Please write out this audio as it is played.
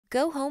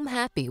Go home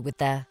happy with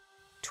the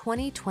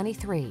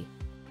 2023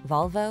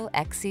 Volvo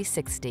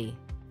XC60.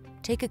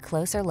 Take a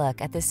closer look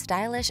at this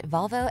stylish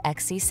Volvo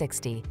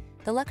XC60,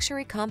 the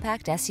luxury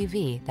compact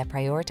SUV that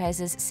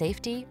prioritizes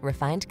safety,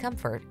 refined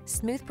comfort,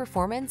 smooth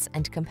performance,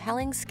 and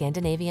compelling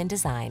Scandinavian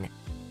design.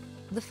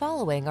 The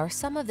following are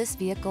some of this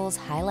vehicle's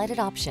highlighted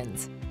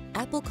options: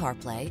 Apple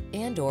CarPlay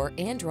and/or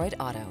Android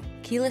Auto,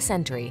 keyless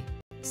entry,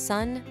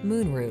 sun,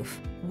 moonroof,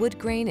 wood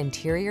grain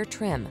interior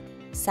trim,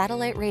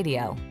 satellite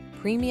radio,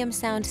 premium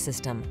sound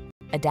system,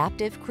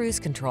 adaptive cruise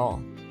control,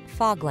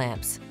 fog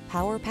lamps,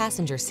 power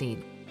passenger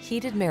seat,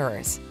 heated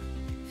mirrors.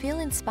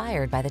 Feel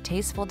inspired by the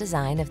tasteful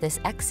design of this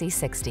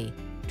XC60.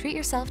 Treat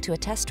yourself to a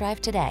test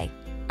drive today.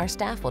 Our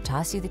staff will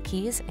toss you the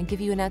keys and give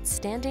you an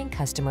outstanding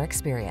customer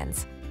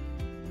experience.